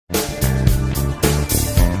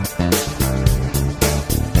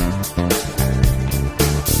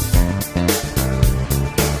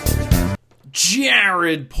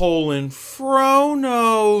Jared Polin,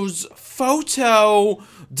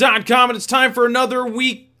 FroKnowsPhoto.com, and it's time for another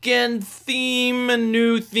weekend theme, a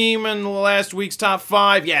new theme in last week's top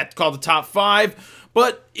 5. Yeah, it's called the top 5,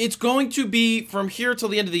 but it's going to be from here till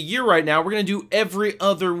the end of the year right now. We're going to do every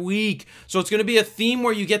other week. So it's going to be a theme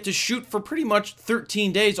where you get to shoot for pretty much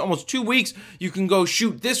 13 days, almost 2 weeks. You can go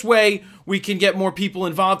shoot this way. We can get more people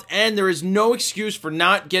involved, and there is no excuse for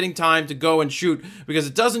not getting time to go and shoot, because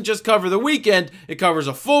it doesn't just cover the weekend, it covers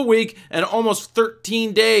a full week and almost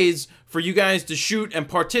 13 days for you guys to shoot and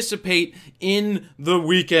participate in the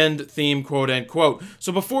weekend theme, quote unquote.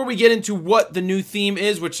 So before we get into what the new theme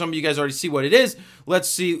is, which some of you guys already see what it is, let's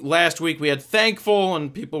see. Last week we had thankful,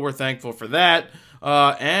 and people were thankful for that.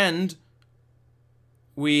 And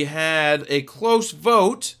we had a close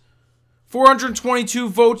vote, 422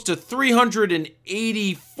 votes to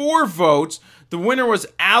 384 votes. The winner was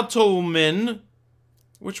Altolman.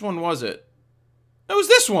 Which one was it? It was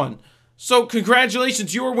this one. So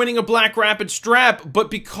congratulations, you are winning a Black Rapid strap,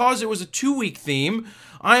 but because it was a 2-week theme,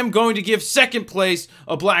 I am going to give second place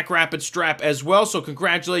a Black Rapid strap as well. So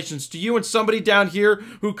congratulations to you, and somebody down here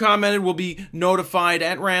who commented will be notified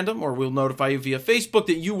at random, or we'll notify you via Facebook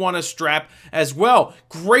that you want a strap as well.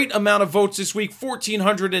 Great amount of votes this week,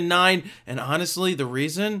 1,409, and honestly, the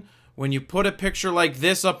reason, when you put a picture like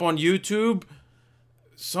this up on YouTube,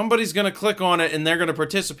 somebody's going to click on it and they're going to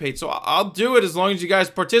participate. So I'll do it as long as you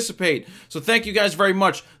guys participate. So thank you guys very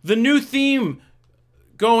much. The new theme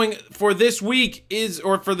going for this week is,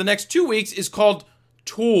 or for the next 2 weeks, is called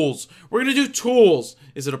tools. We're going to do tools.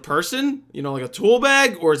 Is it a person? You know, like a tool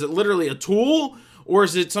bag? Or is it literally a tool? Or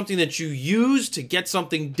is it something that you use to get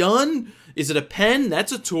something done? Is it a pen?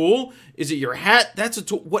 That's a tool. Is it your hat? That's a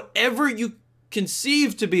tool. Whatever you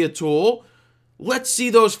conceive to be a tool, let's see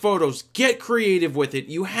those photos. Get creative with it.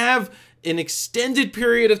 You have an extended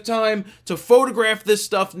period of time to photograph this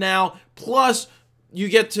stuff now. Plus, you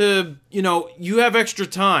get to, you have extra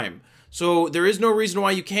time. So there is no reason why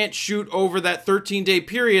you can't shoot over that 13-day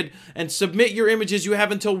period and submit your images. You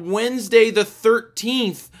have until Wednesday the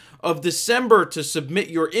 13th of December to submit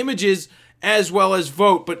your images as well as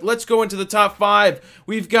vote. But let's go into the top 5.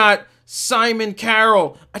 We've got Simon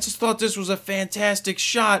Carroll. I just thought this was a fantastic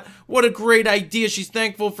shot. What a great idea. She's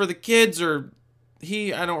thankful for the kids, or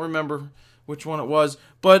he, I don't remember which one it was,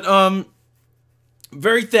 but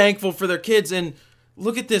very thankful for their kids. And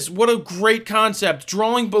look at this. What a great concept.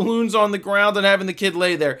 Drawing balloons on the ground and having the kid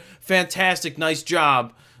lay there. Fantastic. Nice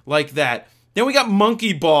job like that. Then we got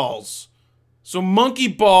monkey balls. So monkey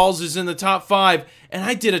balls is in the top 5, and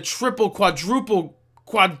I did a triple, quadruple,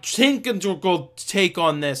 quadrical take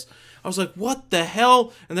on this. I was like, what the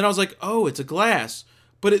hell? And then I was like, oh, it's a glass.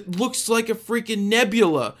 But it looks like a freaking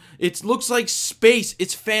nebula. It looks like space.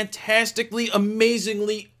 It's fantastically,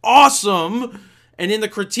 amazingly awesome. And in the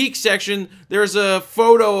critique section, there's a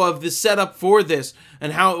photo of the setup for this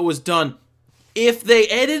and how it was done. If they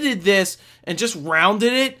edited this and just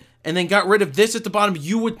rounded it and then got rid of this at the bottom,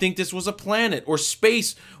 you would think this was a planet or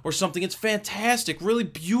space or something. It's fantastic. Really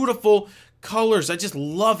beautiful colors. I just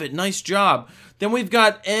love it. Nice job. Then we've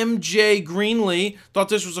got MJ Greenlee. Thought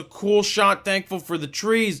this was a cool shot. Thankful for the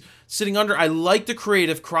trees sitting under. I like the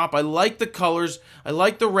creative crop. I like the colors. I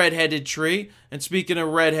like the red-headed tree. And speaking of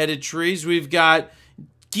red-headed trees, we've got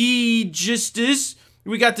Guy Justice.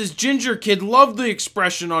 We got this ginger kid. Love the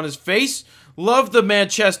expression on his face. Love the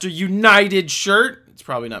Manchester United shirt. It's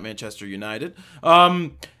probably not Manchester United.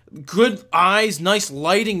 Good eyes, nice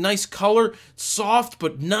lighting, nice color, soft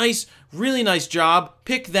but nice, really nice job.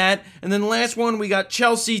 Pick that. And then last one, we got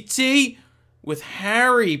Chelsea T with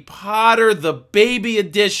Harry Potter, the baby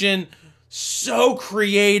edition. So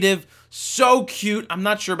creative, so cute. I'm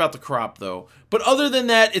not sure about the crop though. But other than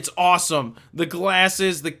that, it's awesome. The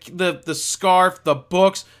glasses, the scarf, the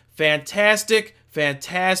books, fantastic,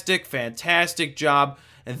 fantastic, fantastic job.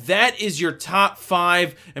 And that is your top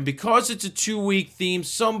 5. And because it's a 2-week theme,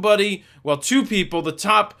 two people, the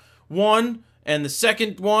top one and the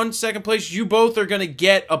second place, you both are going to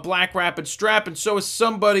get a Black Rapid strap. And so is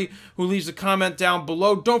somebody who leaves a comment down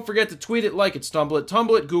below. Don't forget to tweet it, like it, stumble it,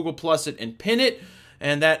 tumble it, Google Plus it, and pin it.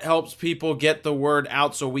 And that helps people get the word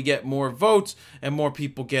out, so we get more votes and more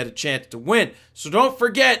people get a chance to win. So don't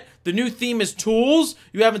forget, the new theme is tools.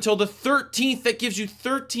 You have until the 13th. That gives you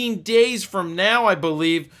 13 days from now, I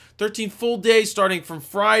believe. 13 full days starting from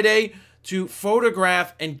Friday to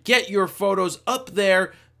photograph and get your photos up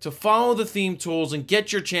there to follow the theme tools and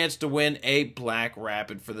get your chance to win a Black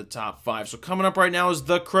Rapid for the top 5. So coming up right now is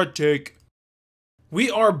the critique. We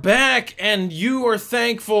are back, and you are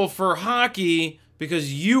thankful for hockey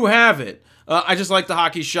because you have it. I just like the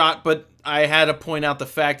hockey shot, but I had to point out the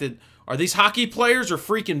fact that Are these hockey players or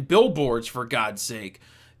freaking billboards, for God's sake?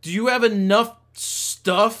 Do you have enough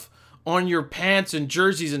stuff on your pants and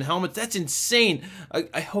jerseys and helmets? That's insane.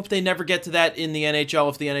 I hope they never get to that in the NHL,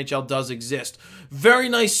 if the NHL does exist. Very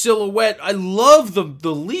nice silhouette. I love the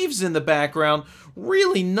leaves in the background.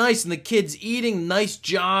 Really nice. And the kids eating. Nice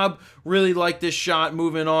job. Really like this shot.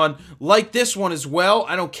 Moving on. Like this one as well.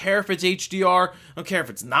 I don't care if it's HDR. I don't care if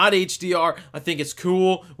it's not HDR. I think it's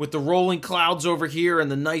cool with the rolling clouds over here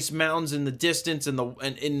and the nice mountains in the distance and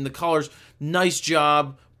in the colors. Nice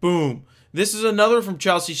job. Boom. This is another from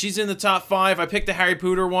Chelsea. She's in the top 5. I picked the Harry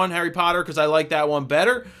Potter, because I like that one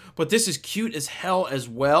better. But this is cute as hell as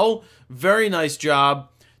well. Very nice job.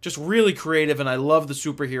 Just really creative, and I love the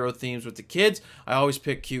superhero themes with the kids. I always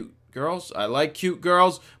pick cute girls. I like cute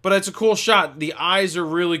girls, but it's a cool shot. The eyes are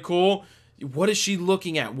really cool. What is she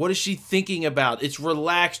looking at? What is she thinking about? It's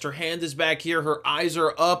relaxed. Her hand is back here. Her eyes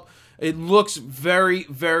are up. It looks very,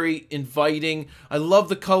 very inviting. I love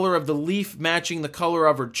the color of the leaf matching the color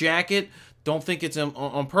of her jacket. Don't think it's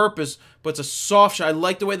on purpose, but it's a soft shot. I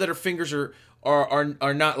like the way that her fingers are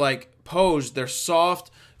not like posed. They're soft,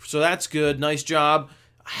 so that's good. Nice job.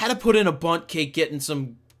 I had to put in a bundt cake getting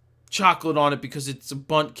some chocolate on it because it's a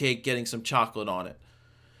bundt cake getting some chocolate on it.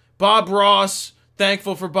 Bob Ross.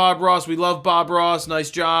 Thankful for Bob Ross. We love Bob Ross. Nice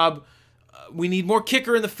job. We need more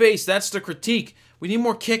kicker in the face. That's the critique. We need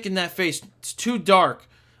more kick in that face. It's too dark.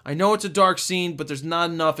 I know it's a dark scene, but there's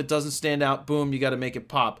not enough. It doesn't stand out. Boom, you got to make it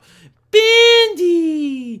pop.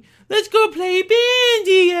 Bandy! Let's go play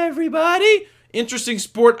bandy, everybody! Interesting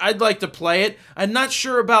sport. I'd like to play it. I'm not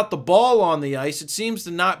sure about the ball on the ice. It seems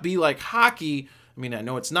to not be like hockey. I mean, I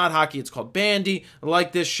know it's not hockey. It's called bandy. I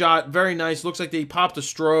like this shot. Very nice. Looks like they popped a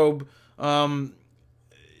strobe.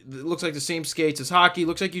 It looks like the same skates as hockey.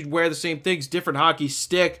 Looks like you'd wear the same things. Different hockey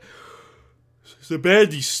stick. It's a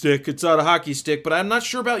bandy stick. It's not a hockey stick. But I'm not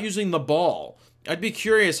sure about using the ball. I'd be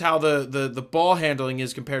curious how the ball handling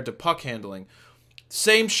is compared to puck handling.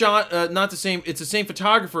 Same shot, not the same. It's the same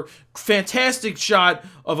photographer. Fantastic shot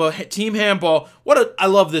of a team handball. I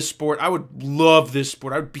love this sport. I would love this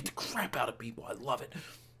sport. I would beat the crap out of people. I love it.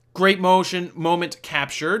 Great moment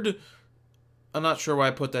captured. I'm not sure why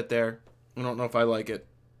I put that there. I don't know if I like it.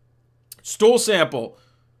 Stool sample.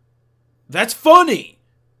 That's funny.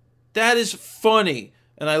 That is funny,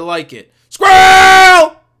 and I like it.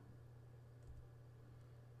 Squirrel!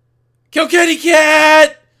 Kilkenny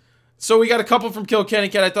Cat! So we got a couple from Kilkenny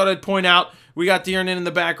Cat I thought I'd point out. We got Tiernan in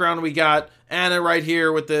the background. We got Anna right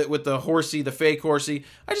here with the horsey, the fake horsey.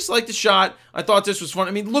 I just like the shot. I thought this was fun.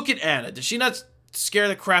 I mean, look at Anna. Does she not scare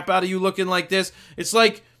the crap out of you looking like this? It's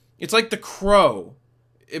like the Crow.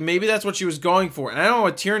 Maybe that's what she was going for. And I don't know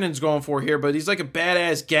what Tiernan's going for here, but he's like a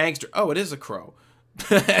badass gangster. Oh, it is a crow.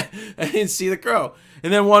 I didn't see the crow.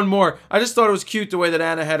 And then one more. I just thought it was cute the way that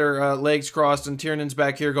Anna had her legs crossed and Tiernan's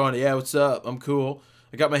back here going, yeah, what's up? I'm cool.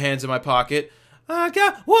 I got my hands in my pocket. I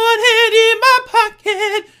got one hand in my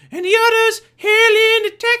pocket and the other's hailing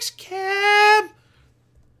the taxi cab.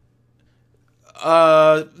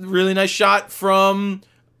 Really nice shot from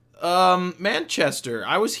Manchester.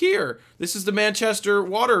 I was here. This is the Manchester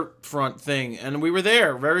waterfront thing, and we were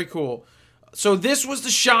there. Very cool. So this was the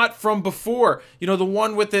shot from before. You know, the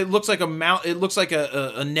one with it looks like it looks like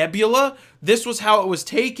a nebula. This was how it was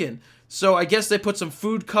taken. So I guess they put some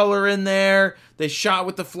food color in there. They shot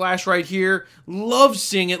with the flash right here. Love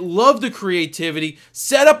seeing it. Love the creativity.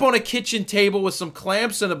 Set up on a kitchen table with some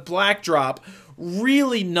clamps and a black drop.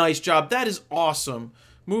 Really nice job. That is awesome.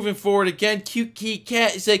 Moving forward again. Cute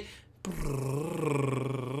cat. It's like...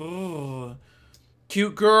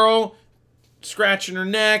 Cute girl. Scratching her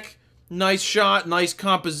neck. Nice shot. Nice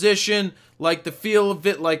composition. Like the feel of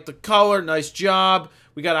it. Like the color. Nice job.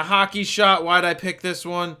 We got a hockey shot. Why'd I pick this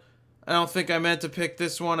one? I don't think I meant to pick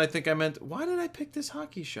this one. I think I meant... Why did I pick this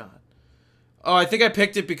hockey shot? Oh, I think I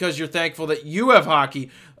picked it because you're thankful that you have hockey.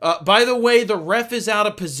 By the way, the ref is out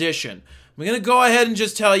of position. I'm going to go ahead and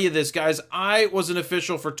just tell you this, guys. I was an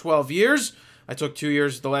official for 12 years. I took 2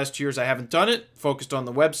 years. The last 2 years I haven't done it. Focused on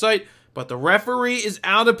the website. But the referee is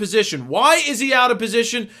out of position. Why is he out of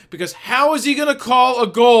position? Because how is he going to call a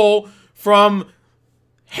goal from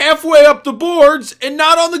halfway up the boards and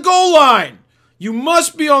not on the goal line? You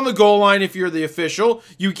must be on the goal line if you're the official.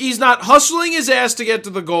 He's not hustling his ass to get to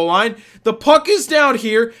the goal line. The puck is down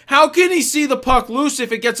here. How can he see the puck loose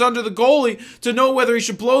if it gets under the goalie to know whether he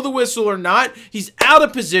should blow the whistle or not? He's out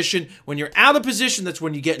of position. When you're out of position, that's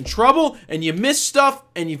when you get in trouble and you miss stuff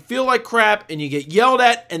and you feel like crap and you get yelled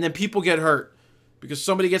at and then people get hurt because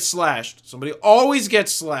somebody gets slashed. Somebody always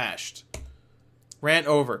gets slashed. Rant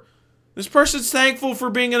over. This person's thankful for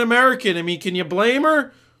being an American. I mean, can you blame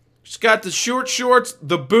her? She's got the short shorts,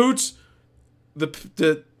 the boots,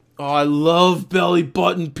 oh, I love belly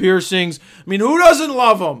button piercings. I mean, who doesn't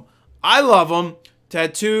love them? I love them.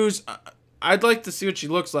 Tattoos. I'd like to see what she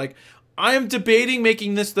looks like. I am debating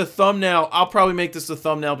making this the thumbnail. I'll probably make this the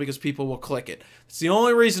thumbnail because people will click it. It's the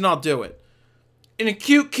only reason I'll do it. And a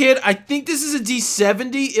cute kid. I think this is a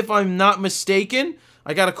D70 if I'm not mistaken.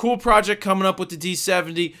 I got a cool project coming up with the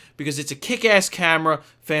D70 because it's a kick-ass camera.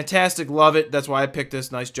 Fantastic. Love it. That's why I picked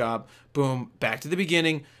this. Nice job. Boom. Back to the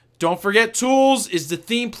beginning. Don't forget tools is the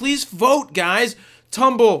theme. Please vote, guys.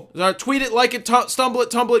 Tumble. Tweet it, like it, stumble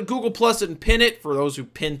it, tumble it, Google Plus it, and pin it for those who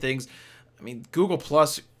pin things. I mean, Google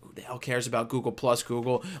Plus, who the hell cares about Google Plus,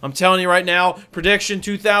 Google? I'm telling you right now, prediction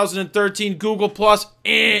 2013, Google Plus,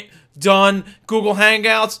 done. Google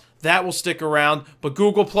Hangouts, that will stick around. But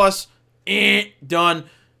Google Plus, done.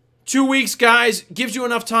 2 weeks, guys. Gives you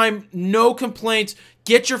enough time. No complaints.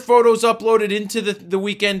 Get your photos uploaded into the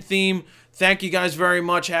weekend theme. Thank you guys very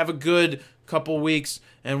much. Have a good couple weeks,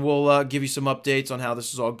 and we'll give you some updates on how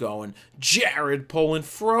this is all going. Jared Polin,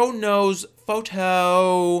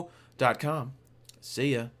 FroKnowsPhoto.com.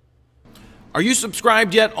 See ya. Are you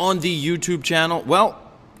subscribed yet on the YouTube channel? Well,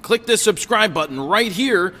 click this subscribe button right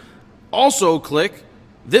here. Also, click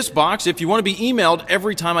this box if you want to be emailed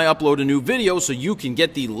every time I upload a new video so you can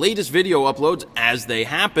get the latest video uploads as they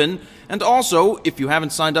happen. And also, if you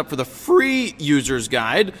haven't signed up for the free user's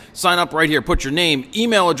guide, sign up right here. Put your name,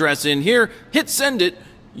 email address in here, hit send it.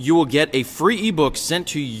 You will get a free ebook sent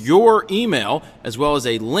to your email, as well as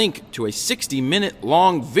a link to a 60-minute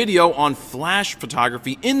long video on flash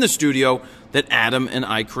photography in the studio that Adam and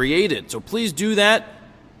I created. So please do that,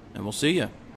 and we'll see you.